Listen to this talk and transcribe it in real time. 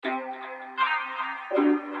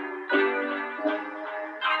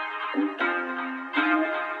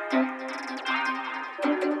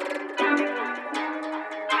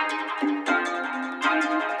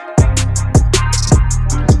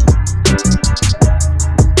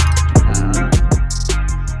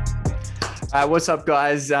What's up,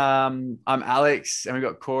 guys? I'm Alex, and we've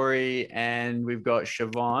got Corey, and we've got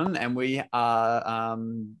Siobhan, and we are,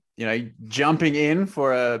 jumping in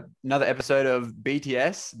for another episode of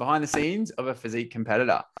BTS, behind the scenes of a physique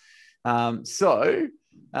competitor. So,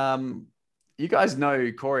 you guys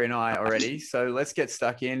know Corey and I already, so let's get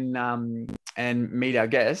stuck in and meet our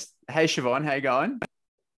guest. Hey, Siobhan, how you going?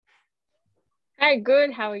 Hey,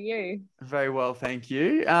 good. How are you? Very well, thank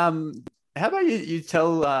you. How about you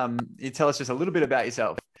tell us just a little bit about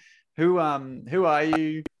yourself? Who are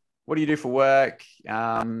you? What do you do for work?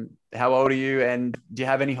 How old are you? And do you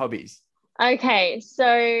have any hobbies? Okay,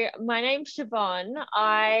 so my name's Siobhan.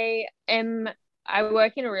 I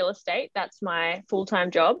work in a real estate. That's my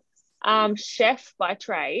full-time job. Chef by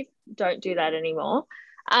trade. Don't do that anymore.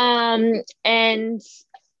 And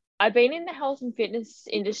I've been in the health and fitness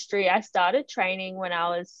industry. I started training when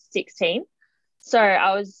I was 16. So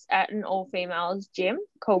I was at an all-females gym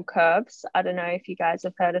called Curbs. I don't know if you guys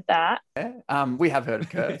have heard of that. Yeah. We have heard of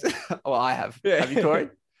Curves. Well, I have. Yeah. Have you, Corey?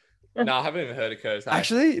 No, I haven't even heard of Curves.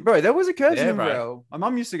 Actually, bro, there was a Curves Yeah, in bro. Inverell. My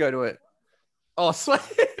mum used to go to it. Oh, sweet.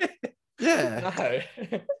 Yeah. No.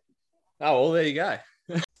 Oh, well, there you go.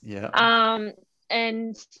 Yeah.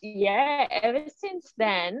 And yeah, ever since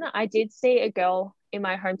then, I did see a girl in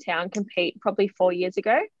my hometown compete probably 4 years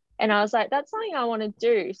ago. And I was like, that's something I want to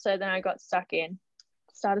do. So then I got stuck in,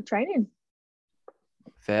 started training.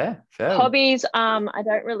 Fair. Hobbies, I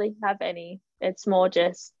don't really have any. It's more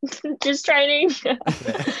just just training,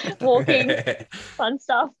 walking, fun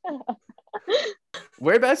stuff.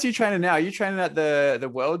 Whereabouts are you training now? Are you training at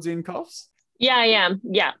the Worlds in Coffs? Yeah, I am.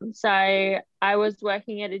 Yeah. So I was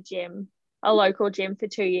working at a local gym for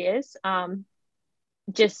 2 years,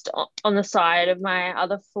 just on the side of my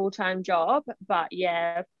other full-time job. But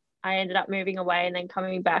yeah, I ended up moving away and then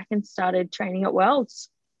coming back and started training at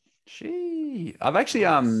Worlds. I've actually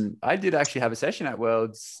I did actually have a session at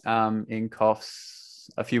Worlds in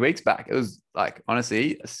Coffs a few weeks back. It was like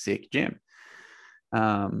honestly a sick gym.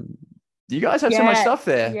 You guys have so much stuff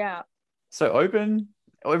there. Yeah. So open.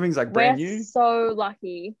 Everything's like brand We're new. so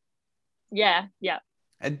lucky. Yeah.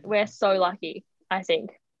 And We're so lucky, I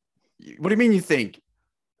think. what do you mean you think?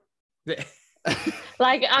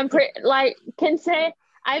 Like can say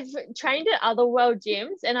I've trained at other world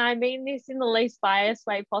gyms, and I mean this in the least biased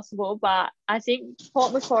way possible, but I think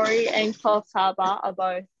Port Macquarie and Coffs Harbour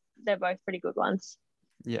they're both pretty good ones.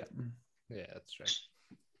 Yeah. Yeah, that's true.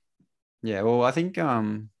 Yeah, well, I think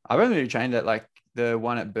I've only really trained at like the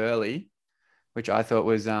one at Burleigh, which I thought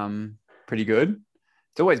was pretty good.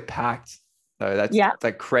 It's always packed though. That's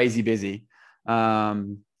like crazy busy.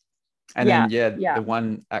 And then the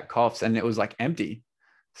one at Coffs, and it was like empty.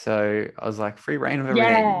 So I was like, free reign of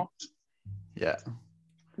everything. Yeah.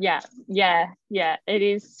 It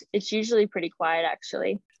is. It's usually pretty quiet,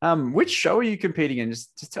 actually. Which show are you competing in?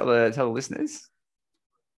 Just tell the listeners.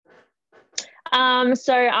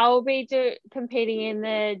 So I'll be competing in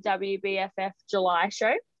the WBFF July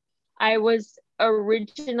show. I was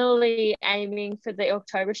originally aiming for the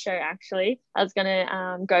October show, actually. I was going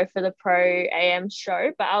to go for the Pro AM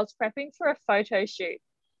show, but I was prepping for a photo shoot.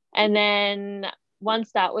 And then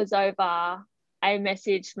once that was over, I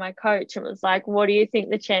messaged my coach and was like, what do you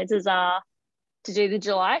think the chances are to do the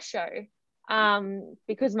July show?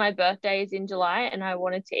 Because my birthday is in July and I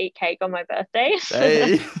wanted to eat cake on my birthday.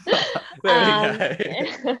 Hey.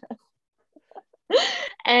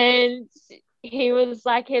 And he was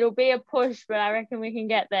like, it'll be a push, but I reckon we can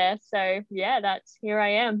get there. So yeah, here I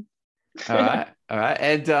am. All right.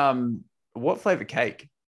 And what flavor cake?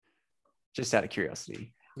 Just out of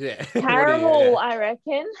curiosity. Yeah. Caramel, I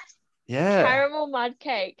reckon. Yeah. Caramel mud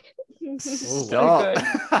cake. Stop.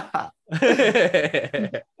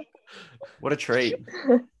 What a treat.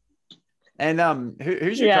 And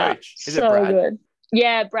who's your coach? Is it Brad? Good.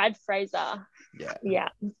 Yeah, Brad Fraser. Yeah,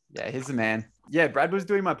 he's the man. Yeah, Brad was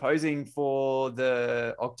doing my posing for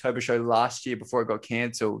the October show last year before it got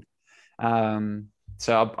cancelled. So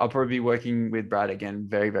I'll probably be working with Brad again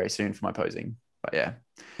very, very soon for my posing. But yeah.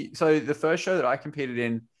 So the first show that I competed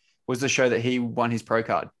in was the show that he won his pro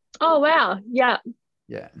card. Oh, wow. Yeah.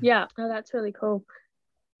 Yeah. Oh, that's really cool.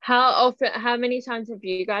 How many times have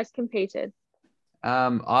you guys competed?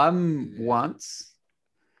 I'm once.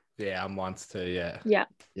 Yeah, I'm once too. Yeah.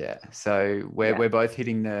 Yeah. So we're both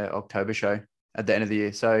hitting the October show at the end of the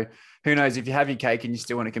year. So who knows, if you have your cake and you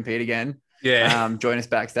still want to compete again, join us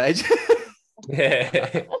backstage.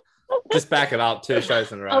 Yeah. Just back it up, 2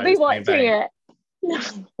 shows in a row. I'll be watching it.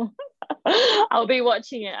 I'll be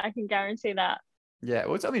watching it. I can guarantee that. Yeah.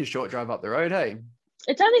 Well, it's only a short drive up the road. Hey.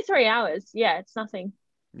 It's only 3 hours. Yeah, it's nothing.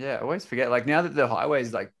 Yeah. I always forget. Like now that the highway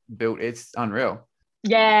is like built, it's unreal.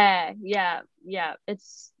 Yeah, yeah, yeah.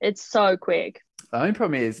 It's so quick. The only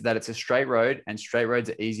problem is that it's a straight road, and straight roads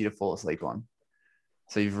are easy to fall asleep on.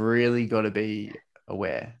 So you've really got to be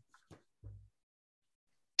aware.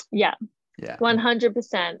 Yeah, Yeah.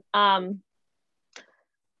 100%.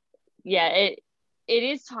 Yeah, it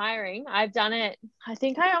is tiring. I've done it. I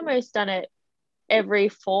think I almost done it every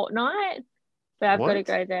fortnight, but I've got to What?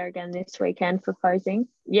 go there again this weekend for posing.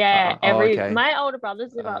 Yeah, Okay. my older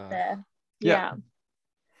brothers live up there. Yeah.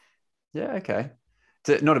 Yeah. Yeah. Okay.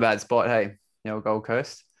 It's not a bad spot. Hey, Gold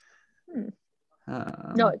Coast.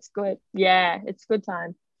 No, it's good. Yeah, it's good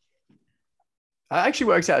time. It actually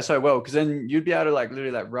works out so well because then you'd be able to like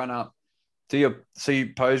literally like run up so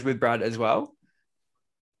you pose with Brad as well.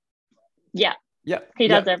 Yeah. Yeah. He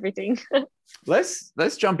does everything. Let's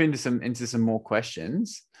jump into some more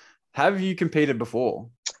questions. Have you competed before?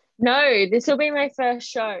 No, this will be my first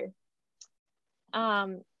show.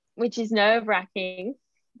 Which is nerve-wracking,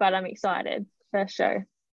 but I'm excited. First show.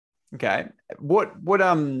 Okay. What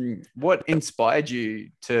inspired you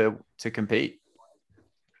to compete?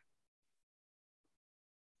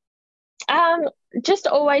 Just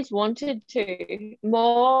always wanted to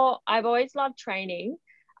more. I've always loved training.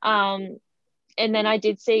 And then I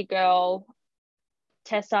did see a girl,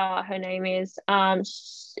 Tessa, her name is, a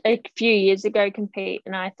few years ago compete,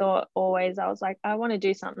 and I thought always, I was like, I want to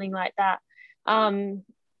do something like that.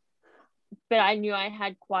 But I knew I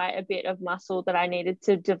had quite a bit of muscle that I needed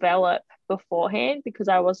to develop beforehand because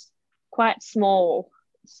I was quite small.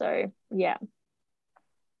 So yeah.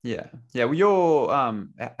 Yeah. Well, you're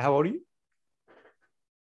how old are you?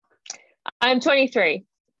 I'm 23.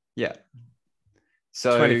 Yeah.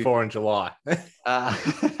 So 24 in July.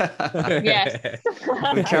 Yes.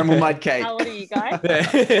 With caramel mud cake. How old are you guys?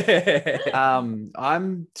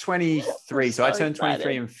 I'm 23, so I turned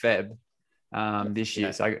 23 in Feb this year.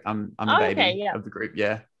 Yeah. So I'm the baby of the group.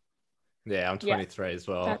 Yeah. Yeah, I'm 23 as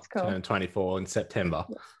well. That's cool. Turned 24 in September.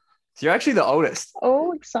 So you're actually the oldest.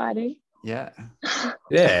 Oh, exciting. Yeah.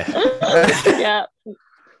 Yeah. Yeah.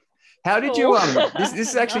 How did you this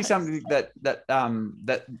is actually something that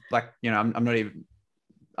like, I'm not even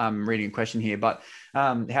reading a question here, but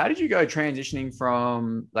how did you go transitioning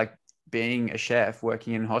from like being a chef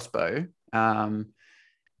working in hospo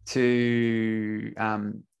to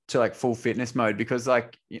like full fitness mode? Because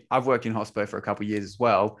like I've worked in hospo for a couple of years as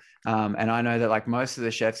well, and I know that like most of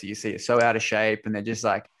the chefs that you see are so out of shape, and they're just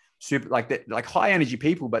like super like high energy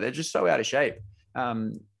people, but they're just so out of shape.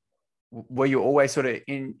 Were you always sort of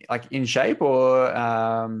in shape, or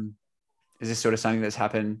is this sort of something that's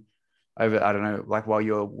happened over, I don't know, like while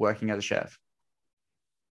you're working as a chef?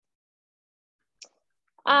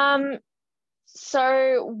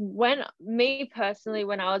 So when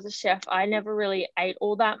I was a chef, I never really ate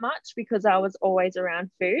all that much because I was always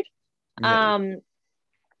around food. Yeah.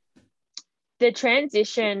 The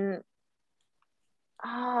transition,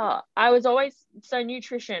 I was always, so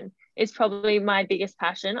nutrition is probably my biggest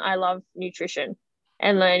passion. I love nutrition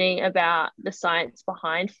and learning about the science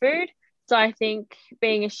behind food. So I think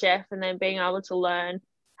being a chef and then being able to learn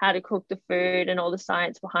how to cook the food and all the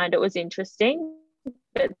science behind it was interesting.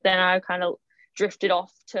 But then I kind of drifted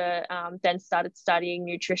off to then started studying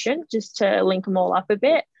nutrition just to link them all up a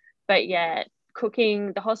bit. But yeah,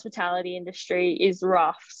 cooking, the hospitality industry is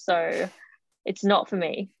rough. So it's not for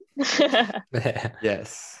me.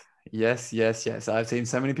 Yes. I've seen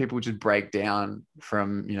so many people just break down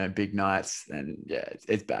from, big nights, and yeah,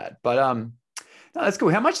 it's bad. But no, that's cool.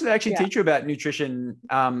 How much do they actually teach you about nutrition?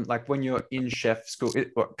 Like when you're in chef school,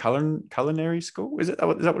 culinary school? Is that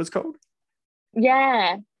what it's called?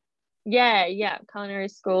 Yeah. Culinary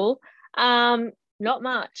school. Not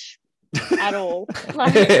much at all.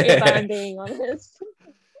 Like, if I'm being honest.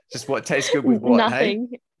 Just what tastes good with what?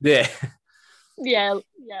 Nothing. Hey? Yeah,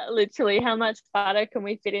 literally. How much butter can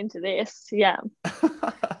we fit into this? Yeah.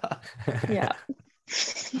 Yeah.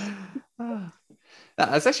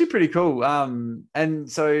 That's actually pretty cool. And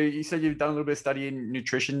so you said you've done a little bit of study in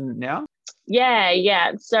nutrition now?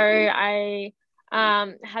 Yeah. So I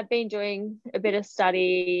have been doing a bit of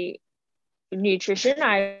study nutrition.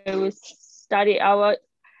 I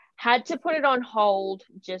had to put it on hold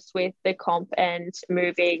just with the comp and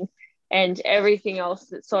moving and everything else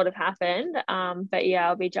that sort of happened. But yeah,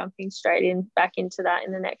 I'll be jumping straight back into that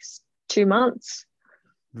in the next 2 months.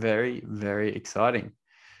 Very, very exciting.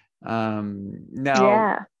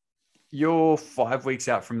 Now you're 5 weeks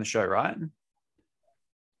out from the show, right?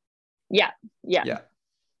 Yeah.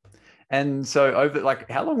 And so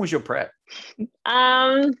how long was your prep?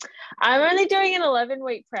 I'm only doing an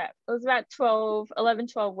 11-week prep. It was about 12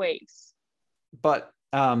 weeks. But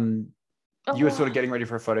you were sort of getting ready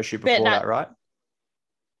for a photo shoot before that, right?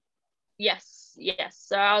 Yes.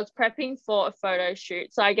 So I was prepping for a photo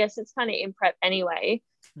shoot. So I guess it's kind of in prep anyway.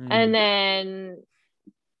 Mm. And then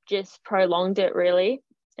just prolonged it really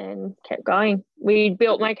and kept going. We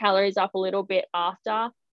built my calories up a little bit after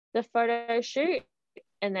the photo shoot,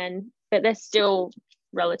 but they're still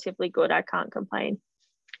relatively good. I can't complain.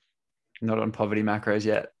 Not on poverty macros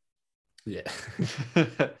yet. Yeah.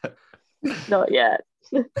 Not yet.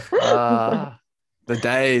 The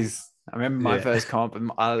days. I remember my Yeah. first comp,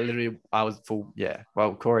 and I was full. Yeah.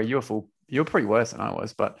 Well, Corey, you were full. You were pretty worse than I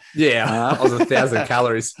was, but Yeah. I was 1,000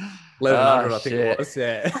 calories. 1,100, I think shit. it was.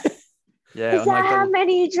 Yeah. Yeah. Is that how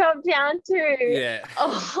many you dropped down to? Yeah.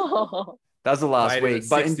 Oh. That was the last Rated week. at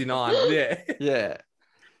But 69. Yeah. yeah.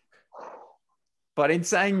 But in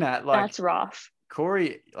saying that, like, that's rough.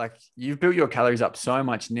 Corey, like, you've built your calories up so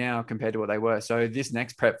much now compared to what they were. So this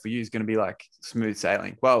next prep for you is going to be like smooth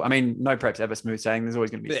sailing. Well, I mean, no prep's ever smooth sailing. There's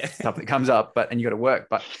always going to be stuff that comes up, and you got to work.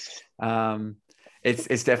 But it's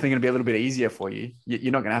definitely going to be a little bit easier for you.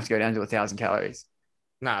 You're not going to have to go down to 1,000 calories.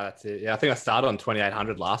 No, that's it. Yeah, I think I started on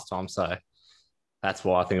 2,800 last time, so that's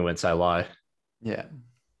why I think it went so low. Yeah.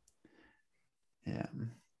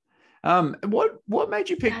 What made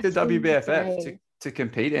you pick the WBFF to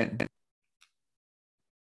compete in?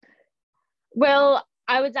 Well,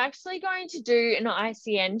 I was actually going to do an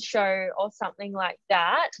ICN show or something like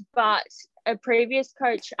that, but a previous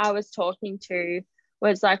coach I was talking to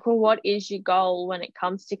was like, well, what is your goal when it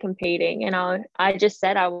comes to competing? And I just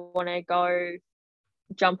said I want to go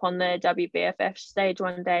jump on the WBFF stage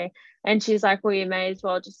one day. And she's like, well, you may as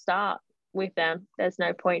well just start with them. There's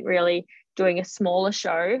no point really doing a smaller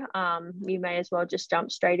show. You may as well just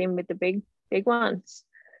jump straight in with the big ones.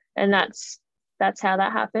 And that's how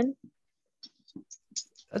that happened.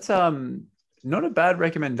 That's not a bad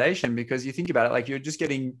recommendation, because you think about it, like, you're just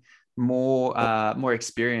getting more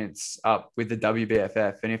experience up with the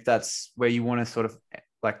WBFF, and if that's where you want to sort of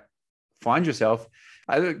like find yourself,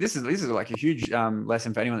 this is like a huge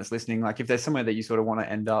lesson for anyone that's listening. Like, if there's somewhere that you sort of want to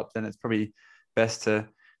end up, then it's probably best to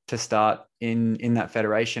start in that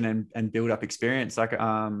federation and build up experience. Like,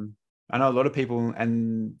 I know a lot of people,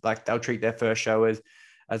 and like, they'll treat their first show as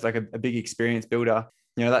like a big experience builder.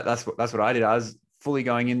 You know, that's what I did. I was fully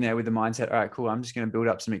going in there with the mindset, all right, cool, I'm just going to build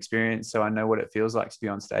up some experience so I know what it feels like to be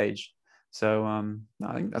on stage. So I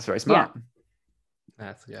think that's very smart.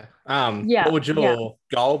 That's what would your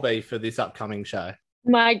goal be for this upcoming show?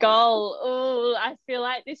 My goal, I feel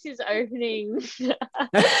like this is opening. The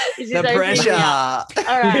pressure. All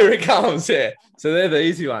right. Here it comes. Yeah. So they're the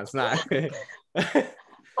easy ones. No.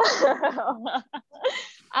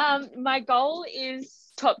 My goal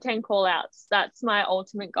is top 10 call outs. That's my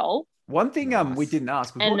ultimate goal. One thing we didn't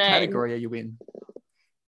ask was, what category are you in?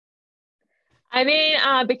 I'm in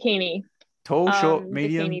bikini. Tall, short,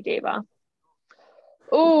 medium? Bikini diva.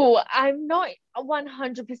 Oh, I'm not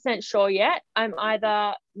 100% sure yet. I'm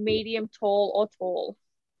either medium tall or tall.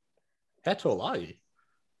 How tall are you?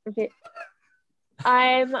 Okay.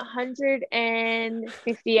 I'm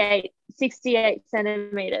 68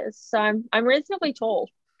 centimeters. So I'm reasonably tall.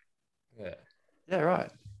 Yeah. Yeah,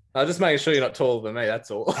 right. I'm just making sure you're not taller than me.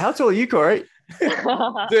 That's all. How tall are you, Corey?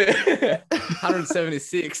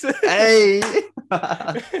 176. Hey.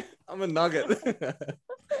 I'm a nugget.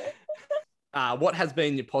 What has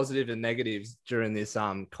been your positive and negatives during this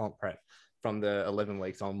comp prep from the 11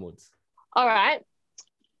 weeks onwards? All right.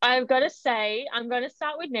 I've got to say, I'm going to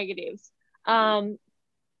start with negatives. The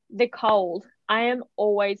cold. I am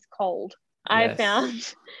always cold. Yes. I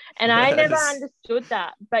found, and I never understood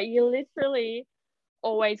that, but you're literally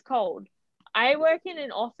always cold. I work in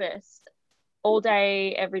an office all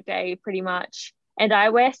day, every day, pretty much. And I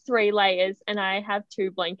wear 3 layers and I have 2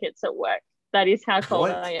 blankets at work. That is how cold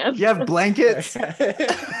I am. You have blankets?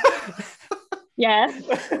 Yeah.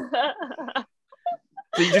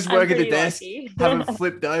 So you just work at the desk, have them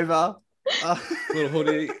flipped over. Little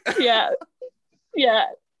hoodie. Yeah.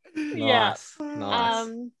 Nice.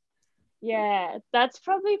 Yeah, that's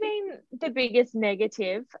probably been the biggest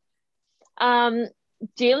negative.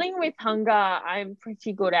 Dealing with hunger, I'm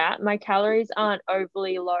pretty good at. My calories aren't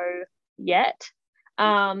overly low yet.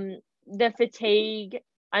 The fatigue,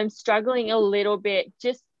 I'm struggling a little bit.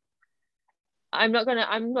 Just I'm not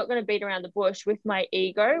gonna beat around the bush with my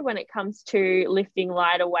ego when it comes to lifting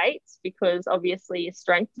lighter weights, because obviously your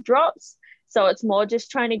strength drops. So it's more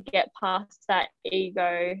just trying to get past that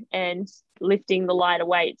ego and lifting the lighter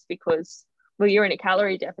weights, because, well, you're in a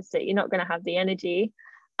calorie deficit. You're not going to have the energy.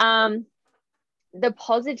 The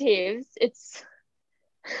positives, it's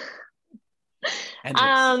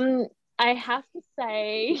I have to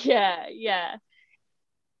say, yeah.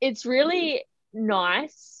 It's really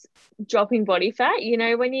nice dropping body fat. You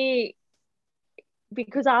know, when you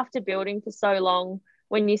because after building for so long,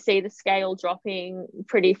 when you see the scale dropping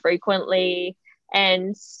pretty frequently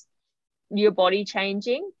and your body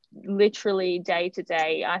changing literally day to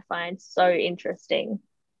day, I find so interesting.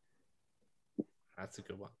 That's a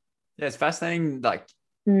good one. Yeah, it's fascinating, like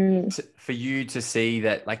for you to see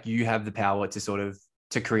that like you have the power to sort of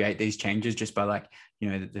to create these changes just by like, you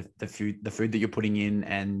know, the food that you're putting in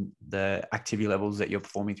and the activity levels that you're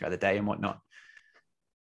performing throughout the day and whatnot.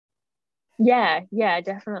 Yeah,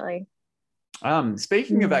 definitely.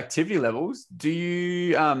 Speaking of activity levels, do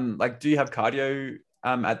you do you have cardio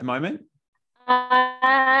at the moment?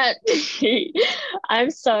 I'm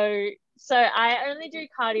so I only do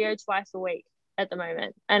cardio twice a week at the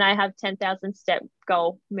moment, and I have 10,000 step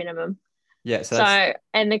goal minimum. Yeah, so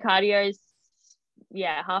and the cardio's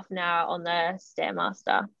half an hour on the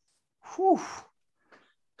Stairmaster. Whew.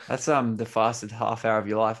 That's the fastest half hour of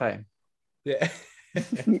your life, eh? Yeah.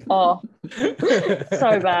 Oh,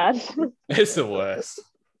 so bad. It's the worst.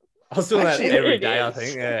 I was doing that every day, I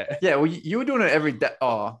think. Yeah. Yeah, well, you were doing it every day.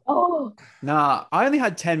 Oh. Nah, I only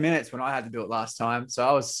had 10 minutes when I had to do it last time. So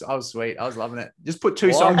I was sweet. I was loving it. Just put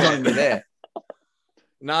two songs on and you're there.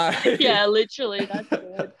 No. Yeah, literally. That's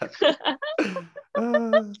good.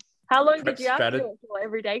 How long did you have to do it for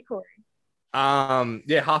every day, Corey?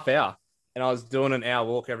 Half hour. And I was doing an hour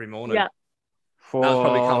walk every morning. Yeah. That was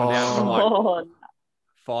probably coming down from like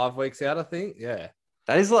 5 weeks out, I think. Yeah.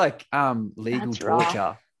 That is like legal torture.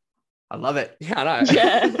 Rough. I love it. Yeah, I know.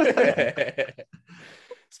 Yeah.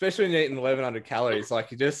 Especially when you're eating 1,100 calories.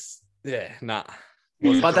 Like you just, nah.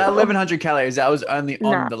 But that 1,100 calories, that was only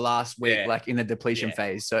on the last week, like in the depletion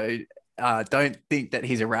phase. So don't think that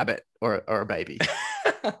he's a rabbit or a baby.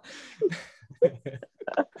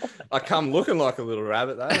 I come looking like a little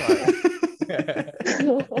rabbit though.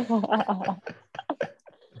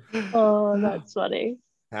 Oh, that's funny.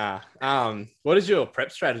 What has your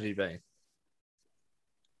prep strategy been?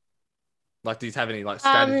 Like, do you have any like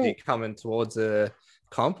strategy coming towards a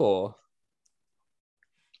comp or?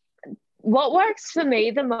 What works for me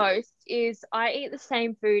the most is I eat the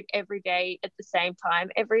same food every day at the same time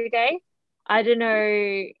every day. I don't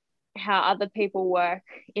know how other people work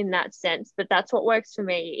in that sense, but that's what works for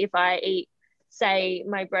me. If I eat, say,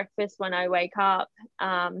 my breakfast when I wake up,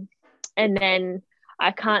 and then I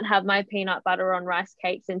can't have my peanut butter on rice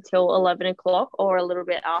cakes until 11 o'clock or a little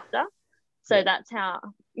bit after. So that's how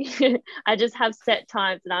I just have set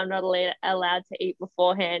times and I'm not allowed to eat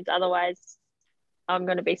beforehand. Otherwise, I'm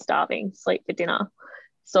going to be starving, sleep for dinner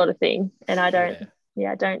sort of thing. And I don't,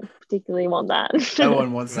 I don't particularly want that. No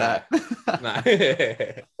one wants that.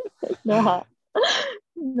 No.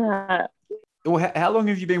 No. Well, how long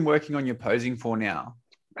have you been working on your posing for now?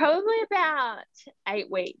 Probably about 8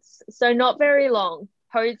 weeks. So not very long.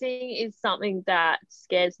 Posing is something that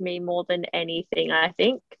scares me more than anything, I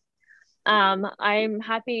think. I'm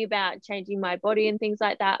happy about changing my body and things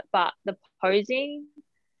like that, but the posing,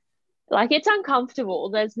 like, it's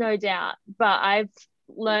uncomfortable, there's no doubt, but I've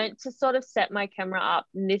learned to sort of set my camera up,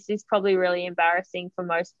 and this is probably really embarrassing for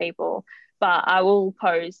most people, but I will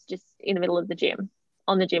pose just in the middle of the gym,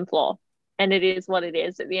 on the gym floor, and it is what it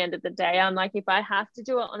is at the end of the day. I'm like, if I have to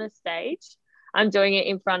do it on a stage, I'm doing it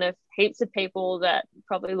in front of heaps of people that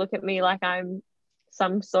probably look at me like I'm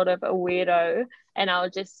some sort of a weirdo, and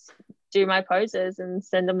I'll just do my poses and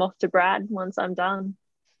send them off to Brad once I'm done.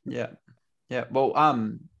 Yeah. Well,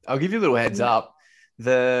 I'll give you a little heads up.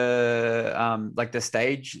 The like the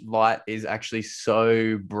stage light is actually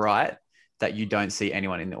so bright that you don't see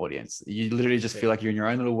anyone in the audience. You literally just feel like you're in your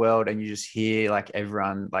own little world, and you just hear like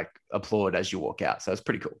everyone like applaud as you walk out. So it's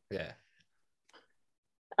pretty cool. Yeah.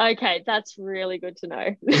 Okay, that's really good to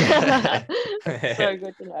know. So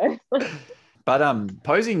good to know. But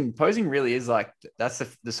posing really is like, that's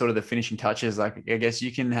the sort of the finishing touches. Like, I guess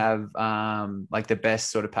you can have like the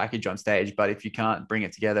best sort of package on stage, but if you can't bring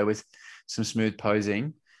it together with some smooth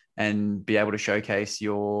posing and be able to showcase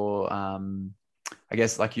your I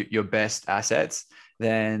guess like your best assets,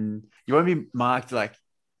 then you won't be marked like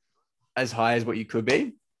as high as what you could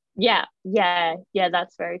be. Yeah,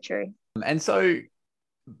 that's very true. And so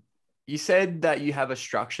you said that you have a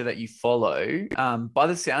structure that you follow. By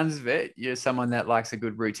the sounds of it, you're someone that likes a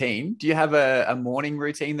good routine. Do you have a morning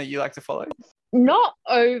routine that you like to follow? Not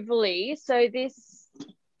overly. So this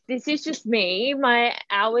is just me. My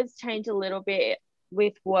hours change a little bit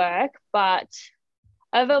with work, but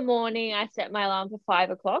of a morning, I set my alarm for 5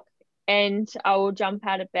 o'clock, and I will jump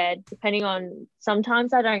out of bed, depending on,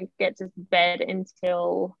 sometimes I don't get to bed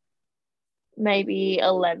until maybe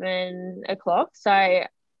 11 o'clock. So,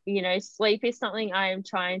 you know, sleep is something I am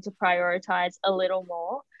trying to prioritize a little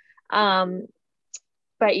more.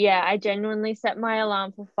 But yeah, I genuinely set my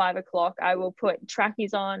alarm for 5 o'clock. I will put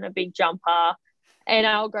trackies on, a big jumper, and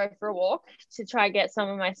I'll go for a walk to try get some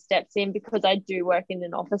of my steps in because I do work in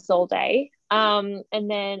an office all day. And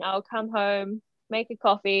then I'll come home, make a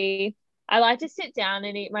coffee. I like to sit down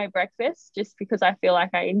and eat my breakfast just because I feel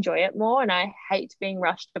like I enjoy it more and I hate being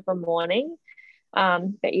rushed up a morning.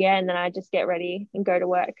 But yeah, and then I just get ready and go to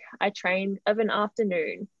work. I train of an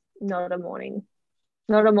afternoon, not a morning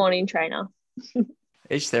trainer.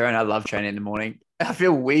 Each their own. I love training in the morning. I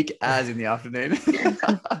feel weak as in the afternoon.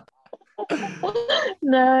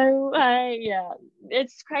 No, yeah,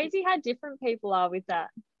 it's crazy how different people are with that.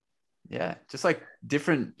 Yeah, just like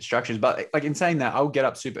different structures. But like in saying that, I'll get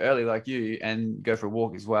up super early like you and go for a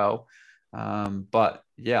walk as well. But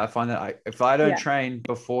yeah, I find that if I don't train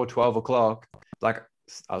before 12 o'clock, like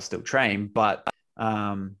I'll still train, but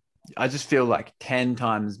I just feel like 10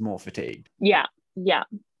 times more fatigued. Yeah.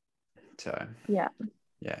 So yeah.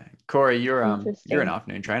 Corey, you're an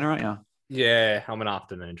afternoon trainer, aren't you? Yeah, I'm an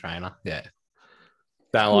afternoon trainer. Yeah.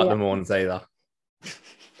 Don't like the mornings either.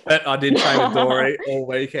 But I did train with Dory all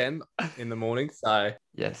weekend in the morning. So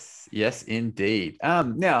yes, indeed.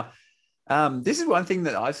 Now, this is one thing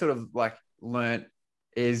that I sort of like learned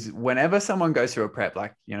is whenever someone goes through a prep,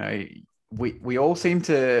 like, you know, we all seem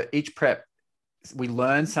to each prep, we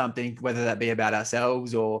learn something, whether that be about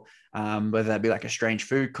ourselves or whether that be like a strange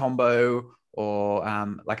food combo or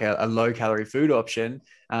like a low calorie food option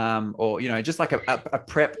or, you know, just like a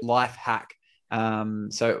prep life hack.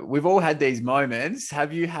 So we've all had these moments.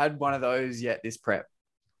 Have you had one of those yet this prep?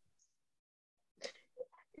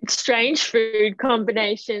 Strange food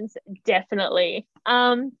combinations, definitely.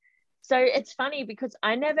 So it's funny because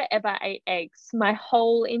I never ever ate eggs. My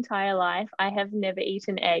whole entire life, I have never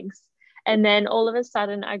eaten eggs. And then all of a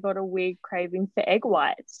sudden I got a weird craving for egg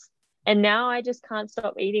whites. And now I just can't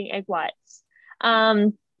stop eating egg whites.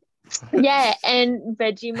 Yeah, and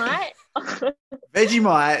Vegemite.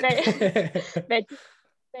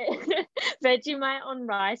 Vegemite on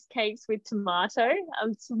rice cakes with tomato.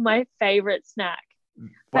 It's my favorite snack.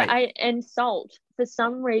 And salt. For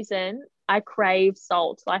some reason, I crave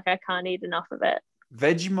salt. Like I can't eat enough of it.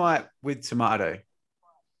 Vegemite with tomato.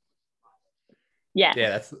 Yeah.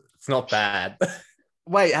 Yeah, it's not bad.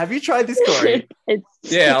 Wait, have you tried this, Corey?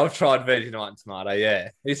 Yeah, I've tried Vegemite and tomato. Yeah,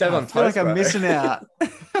 you said on toast, like I'm missing out,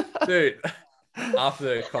 dude.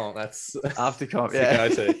 After comp, that's after comp. Yeah,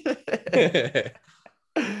 go-to.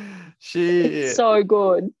 Shit, so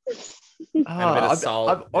good.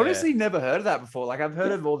 I've honestly never heard of that before. Like I've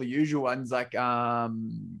heard of all the usual ones, like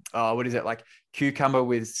what is it, like cucumber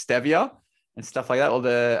with stevia and stuff like that, or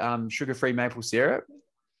the sugar-free maple syrup.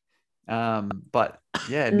 But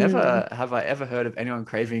yeah, never have I ever heard of anyone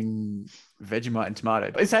craving Vegemite and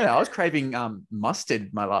tomato. But saying that, I was craving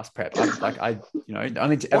mustard my last prep.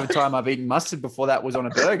 Only every time I've eaten mustard before that was on a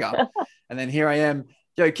burger, and then here I am.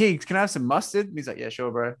 Yo, Keegs, can I have some mustard? And he's like, yeah,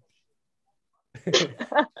 sure, bro.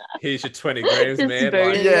 Here's your 20 grams, man.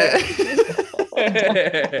 Like, yeah.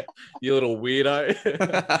 You little weirdo.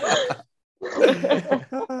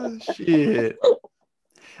 Oh, shit.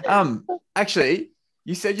 Actually,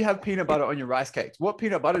 you said you have peanut butter on your rice cakes. What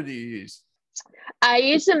peanut butter do you use? I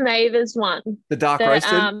use the Mavis one. The dark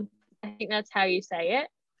roasted? I think that's how you say it.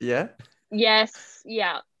 Yeah? Yes.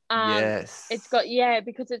 Yeah. Yes. It's got,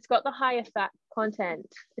 because it's got the higher fat content.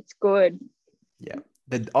 It's good. Yeah.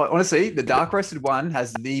 Honestly, the dark roasted one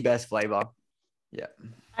has the best flavor. Yeah.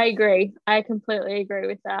 I agree. I completely agree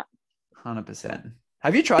with that. 100%.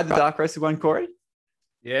 Have you tried the dark roasted one, Corey?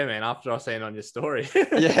 Yeah, man. After I seen on your story.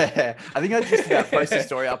 Yeah. I think I just about post a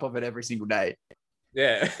story up of it every single day.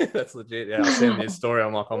 Yeah, that's legit. Yeah, I seen your story.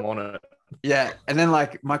 I'm like, I'm on it. Yeah. And then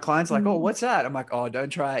like my client's like, oh, what's that? I'm like, oh, don't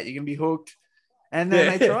try it. You're going to be hooked. And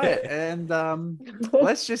then they try it. And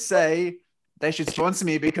let's just say they should sponsor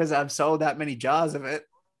me because I've sold that many jars of it.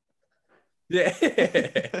 Yeah.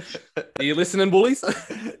 Are you listening, bullies?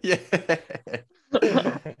 Yeah.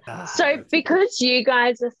 So because you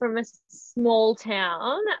guys are from a small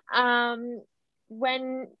town,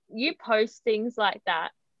 when you post things like that,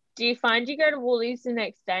 do you find you go to Woolies the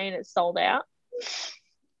next day and it's sold out?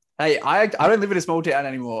 Hey, I don't live in a small town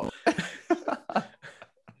anymore.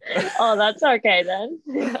 Oh, that's okay then.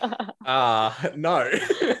 No. Nah,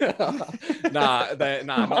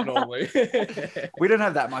 not normally. We don't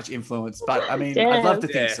have that much influence, but I mean, I'd love to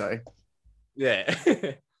think so. Yeah.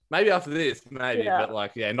 Maybe after this, but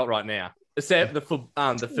like, not right now. Except the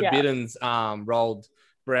Forbidden's rolled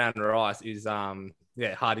brown rice is hard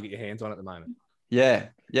to get your hands on at the moment. Yeah.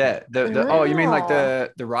 You mean like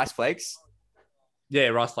the rice flakes? Yeah,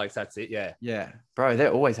 rice flakes, that's it, yeah. Yeah. Bro,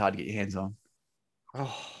 they're always hard to get your hands on.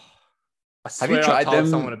 Oh, I Have you swear I tried told them,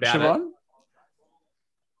 someone about it. Siobhan?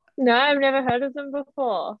 No, I've never heard of them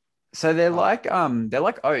before. So Oh. they're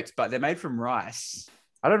like oats, but they're made from rice.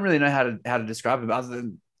 I don't really know how to describe them other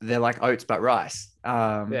than they're like oats but rice.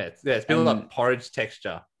 It's been like porridge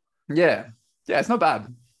texture. Yeah, it's not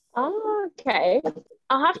bad. Oh, okay.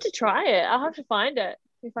 I'll have to try it. I'll have to find it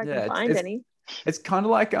if I can find any. It's kind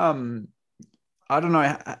of like I don't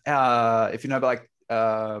know if you know about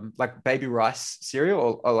like baby rice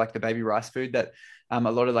cereal or like the baby rice food that a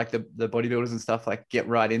lot of like the bodybuilders and stuff like get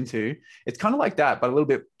right into. It's kind of like that, but a little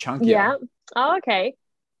bit chunkier. Yeah. Oh, okay.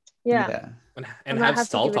 Yeah. And have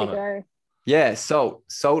salt on it. Yeah, salt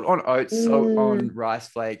on oats, salt on rice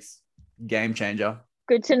flakes, game changer.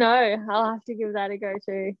 Good to know. I'll have to give that a go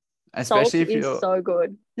too. Especially salt is so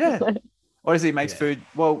good. Yeah, honestly, it makes food.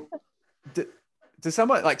 Well, to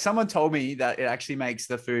someone told me that it actually makes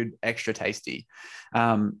the food extra tasty.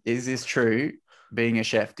 Is this true? Being a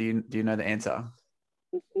chef, do you know the answer?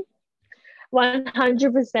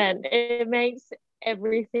 100%. It makes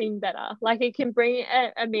everything better. Like it can bring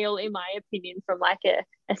a meal, in my opinion, from like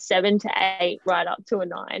a 7 to 8 right up to a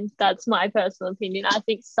 9. That's my personal opinion. I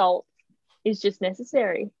think salt is just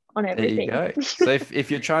necessary on everything. There you go. So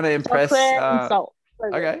if you're trying to impress and salt.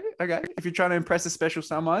 Okay. If you're trying to impress a special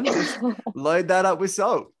someone, just load that up with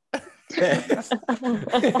salt.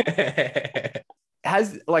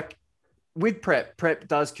 Has like with prep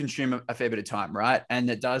does consume a fair bit of time, right? And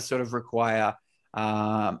it does sort of require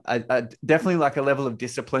definitely like a level of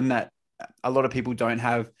discipline that a lot of people don't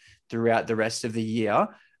have throughout the rest of the year.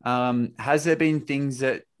 Has there been things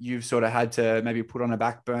that you've sort of had to maybe put on a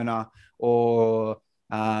back burner or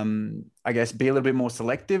I guess be a little bit more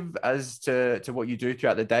selective as to what you do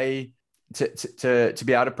throughout the day to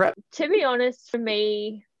be able to prep? To be honest, for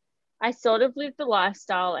me, I sort of lived the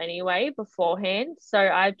lifestyle anyway beforehand. So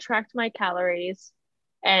I tracked my calories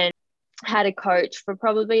and had a coach for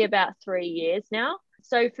probably about 3 years now.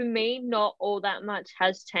 So for me, not all that much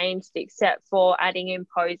has changed except for adding in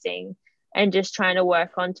posing and just trying to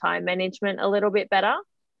work on time management a little bit better.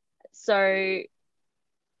 So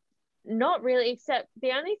not really, except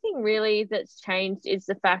the only thing really that's changed is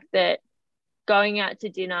the fact that going out to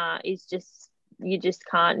dinner is just, you just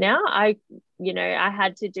can't now. I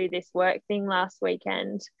had to do this work thing last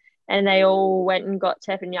weekend and they all went and got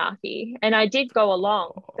teppanyaki and I did go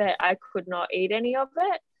along, but I could not eat any of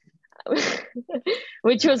it,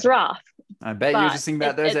 which was rough. I bet you were just thinking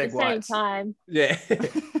about those egg whites. At the same time. Yeah.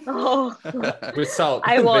 Oh. With salt.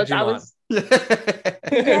 I was.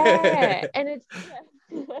 Yeah. And it's...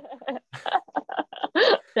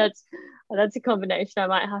 that's a combination I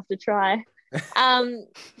might have to try.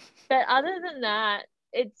 But other than that,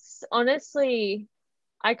 it's honestly,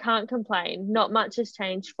 I can't complain. Not much has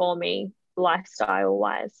changed for me lifestyle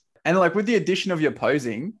wise. And like with the addition of your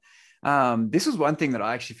posing, this was one thing that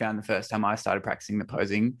I actually found the first time I started practicing the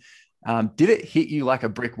posing. Did it hit you like a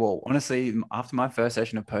brick wall? Honestly, after my first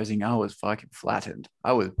session of posing, I was fucking flattened.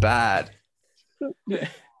 I was bad.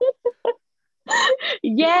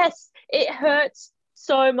 Yes, it hurts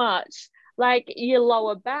so much. Like your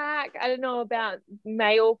lower back. I don't know about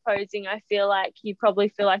male posing. I feel like you probably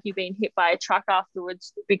feel like you've been hit by a truck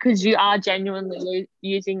afterwards because you are genuinely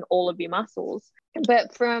using all of your muscles.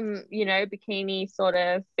 But from, bikini sort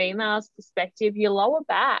of female's perspective, your lower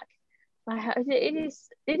back, it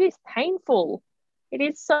is painful. It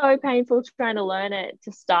is so painful trying to learn it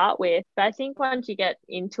to start with. But I think once you get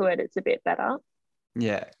into it, it's a bit better.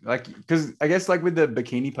 Yeah, like because I guess like with the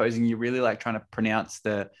bikini posing, you're really like trying to pronounce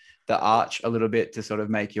the arch a little bit to sort of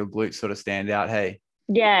make your glutes sort of stand out. Hey.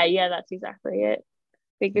 Yeah, that's exactly it.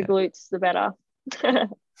 Bigger glutes, the better.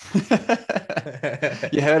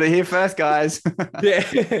 You heard it here first, guys.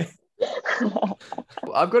 Yeah.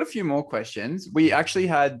 I've got a few more questions. We actually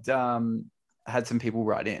had some people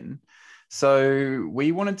write in. So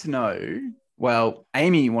we wanted to know, well,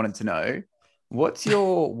 Amy wanted to know, what's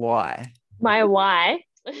your why? My why?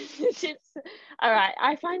 All right.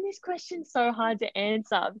 I find this question so hard to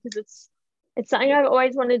answer because it's something I've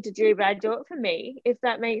always wanted to do, but I do it for me, if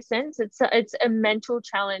that makes sense. It's a mental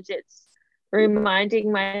challenge. It's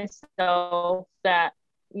reminding myself that,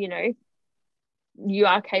 you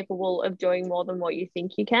are capable of doing more than what you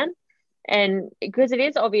think you can. And because it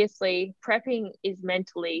is obviously, prepping is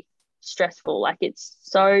mentally stressful. Like it's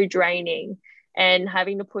so draining. And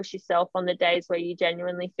having to push yourself on the days where you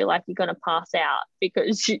genuinely feel like you're going to pass out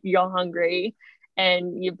because you're hungry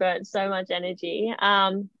and you burnt so much energy.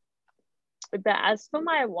 But as for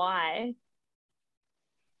my why,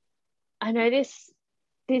 I know this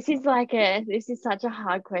is such a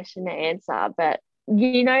hard question to answer, but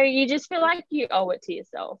you just feel like you owe it to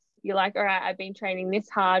yourself. You're like, all right, I've been training this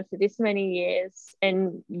hard for this many years,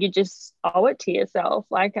 and you just owe it to yourself.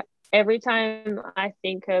 Like every time I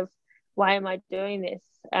think of why am I doing this,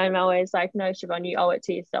 I'm always like, no, Siobhan, you owe it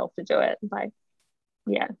to yourself to do it. Like,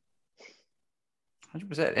 yeah.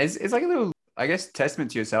 100%. It's like a little, I guess,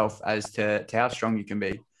 testament to yourself as to how strong you can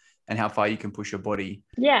be and how far you can push your body.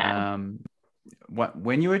 Yeah.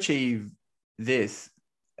 When you achieve this,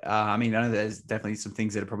 I mean, I know there's definitely some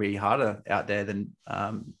things that are probably harder out there than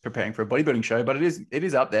preparing for a bodybuilding show, but it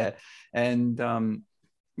is up there. And,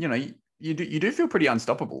 you know, you do feel pretty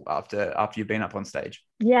unstoppable after you've been up on stage.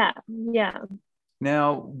 Yeah. Yeah.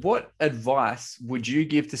 Now, what advice would you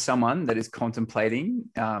give to someone that is contemplating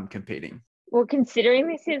competing? Well, considering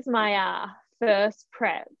this is my first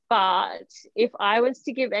prep, but if I was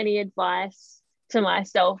to give any advice to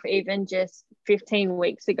myself, even just 15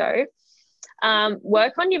 weeks ago,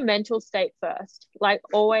 work on your mental state first. Like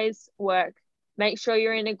always make sure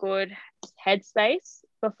you're in a good headspace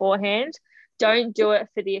beforehand. Don't do it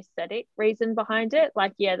for the aesthetic reason behind it.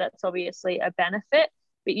 Like, yeah, that's obviously a benefit,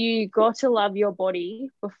 but you got to love your body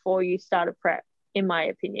before you start a prep, in my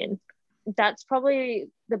opinion. That's probably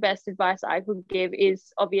the best advice I could give.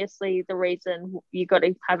 Is obviously the reason you got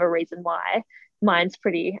to have a reason why. Mine's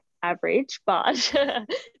pretty average, but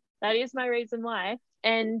that is my reason why.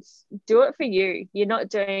 And do it for you. You're not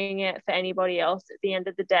doing it for anybody else. At the end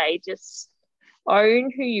of the day, just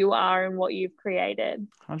own who you are and what you've created.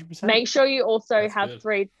 100%. Make sure you also That's have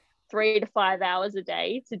good. 3 to 5 hours a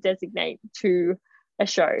day to designate to a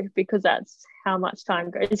show, because that's how much time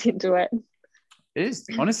goes into it. It is,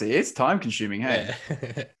 honestly, it's time consuming. Hey.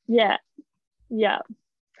 Yeah. Yeah.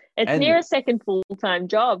 It's near a second full-time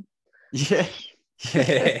job. Yeah.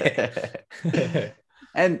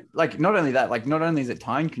 And like, not only that, like not only is it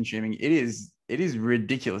time consuming, it is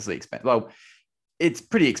ridiculously expensive. Well, it's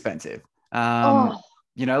pretty expensive.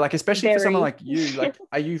 You know, like especially for someone like you, like,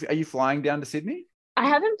 are you flying down to Sydney? I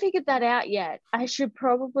haven't figured that out yet. I should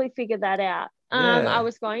probably figure that out. I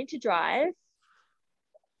was going to drive,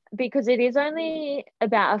 because it is only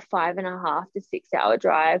about a 5.5 to 6 hour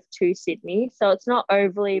drive to Sydney. So it's not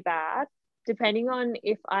overly bad, depending on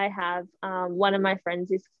if I have one of my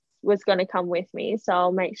friends was going to come with me. So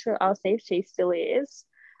I'll see if she still is.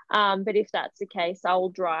 But if that's the case, I will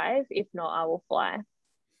drive. If not, I will fly.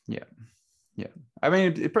 Yeah. Yeah. I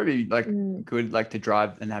mean, it'd probably be like good, like to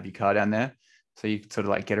drive and have your car down there. So you could sort of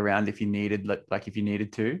like get around if you needed, like if you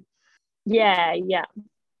needed to. Yeah. Yeah.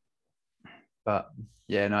 But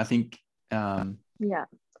yeah, no, I think yeah,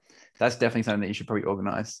 that's definitely something that you should probably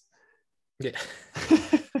organize. Yeah.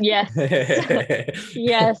 Yes.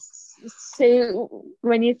 Yes. So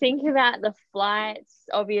when you think about the flights,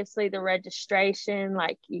 obviously the registration,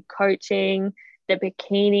 like your coaching, the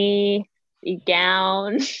bikini, your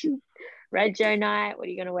gown, rego night, what are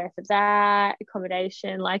you going to wear for that,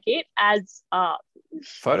 accommodation, like it adds up.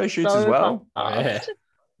 Photo shoots as well.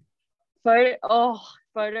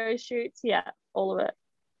 Photo shoots, yeah, all of it.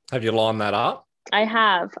 Have you lined that up? I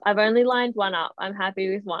have. I've only lined one up. I'm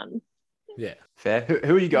happy with one. Yeah. Fair.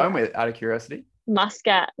 Who are you going with, out of curiosity?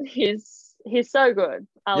 Muscat. He's so good.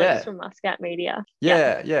 Alex from Muscat Media.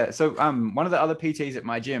 Yeah. So one of the other PTs at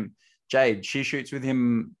my gym, Jade, she shoots with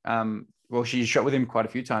him. Well, she shot with him quite a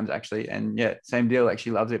few times actually, and yeah, same deal. Like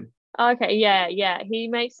she loves him. Okay, yeah. He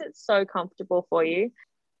makes it so comfortable for you.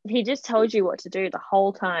 He just tells you what to do the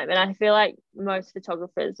whole time, and I feel like most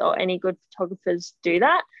photographers or any good photographers do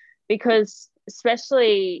that, because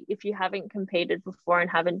especially if you haven't competed before and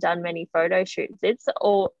haven't done many photo shoots, it's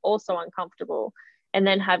also uncomfortable. And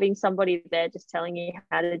then having somebody there just telling you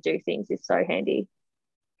how to do things is so handy.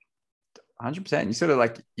 100%. You sort of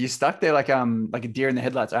like, you're stuck there like a deer in the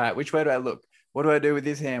headlights. All right, which way do I look? What do I do with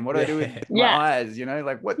this hand? What do I do with my eyes? You know,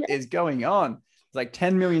 like what is going on? It's like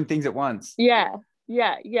 10 million things at once. Yeah,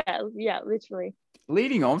 literally.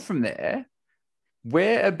 Leading on from there,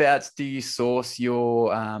 whereabouts do you source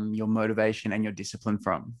your motivation and your discipline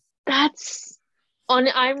from?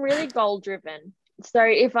 I'm really goal driven. So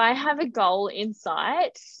if I have a goal in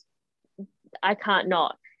sight, I can't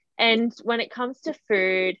not. And when it comes to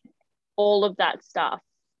food, all of that stuff,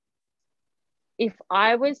 if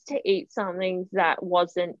I was to eat something that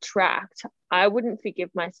wasn't tracked, I wouldn't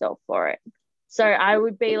forgive myself for it. So I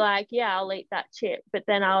would be like, yeah, I'll eat that chip. But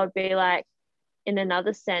then I would be like, in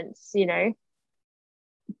another sense, you know,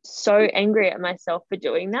 so angry at myself for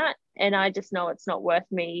doing that. And I just know it's not worth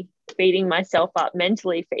me beating myself up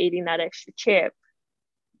mentally for eating that extra chip.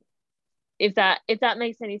 If that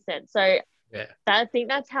makes any sense. So yeah, I think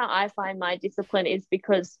that's how I find my discipline, is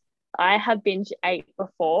because I have binge ate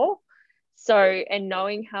before. So, and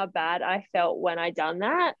knowing how bad I felt when I done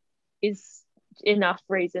that is enough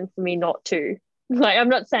reason for me not to. Like, I'm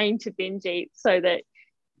not saying to binge eat so that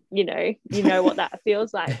you know what that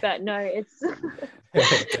feels like, but no, it's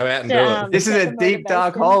go out and do it. This is a deep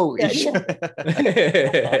dark hole.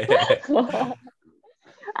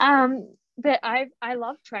 But I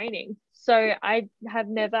love training, so I have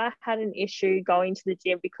never had an issue going to the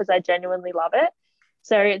gym because I genuinely love it.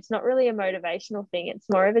 So it's not really a motivational thing, it's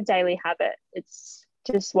more of a daily habit. It's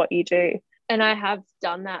just what you do, and I have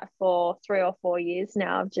done that for 3 or 4 years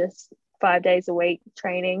now, just 5 days a week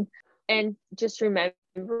training, and just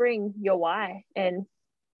remembering your why and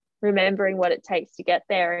remembering what it takes to get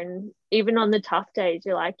there. And even on the tough days,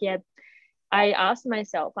 you're like, yeah, I asked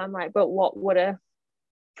myself, I'm like, but what would a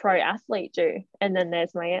pro athlete do? And then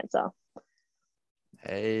there's my answer.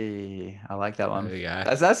 Hey, I like that one. There you go.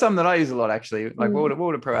 That's something that I use a lot, actually. Like, what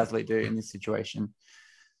would a pro athlete do in this situation?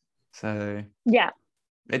 So yeah,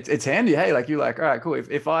 it's handy. Hey, like, you're like, all right, cool.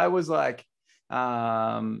 If I was like,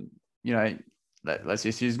 you know, let's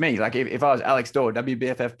just use me. Like, if I was Alex Daw,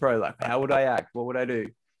 WBFF pro, like, how would I act? What would I do?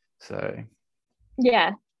 So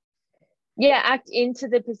yeah, act into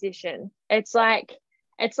the position. It's like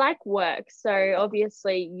work. So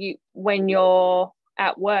obviously, when you're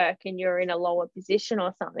at work and you're in a lower position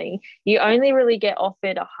or something, you only really get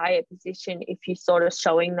offered a higher position if you're sort of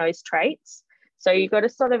showing those traits. So you've got to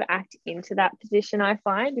sort of act into that position. I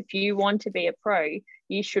find if you want to be a pro,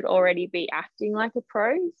 you should already be acting like a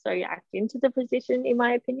pro. So you act into the position, in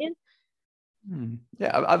my opinion.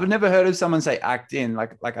 Yeah, I've never heard of someone say act in,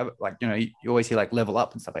 like you know, you always hear like level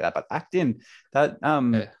up and stuff like that, but act in, that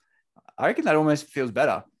I reckon that almost feels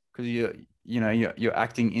better because you're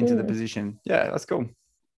acting into the position. Yeah, that's cool.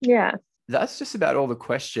 Yeah, that's just about all the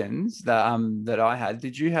questions that I had.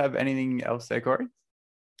 Did you have anything else there, Corey?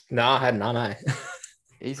 No, I had none.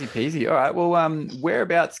 Easy peasy. All right. Well,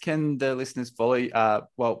 whereabouts can the listeners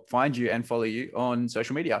find you and follow you on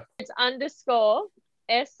social media? It's _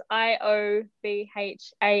 SIOBHANMAEVE.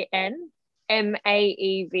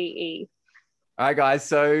 All right, guys.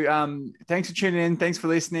 So thanks for tuning in. Thanks for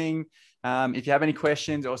listening. If you have any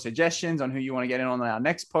questions or suggestions on who you want to get in on our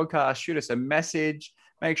next podcast, shoot us a message.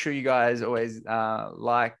 Make sure you guys always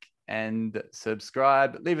like and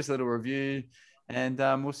subscribe. Leave us a little review, and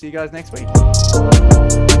we'll see you guys next week.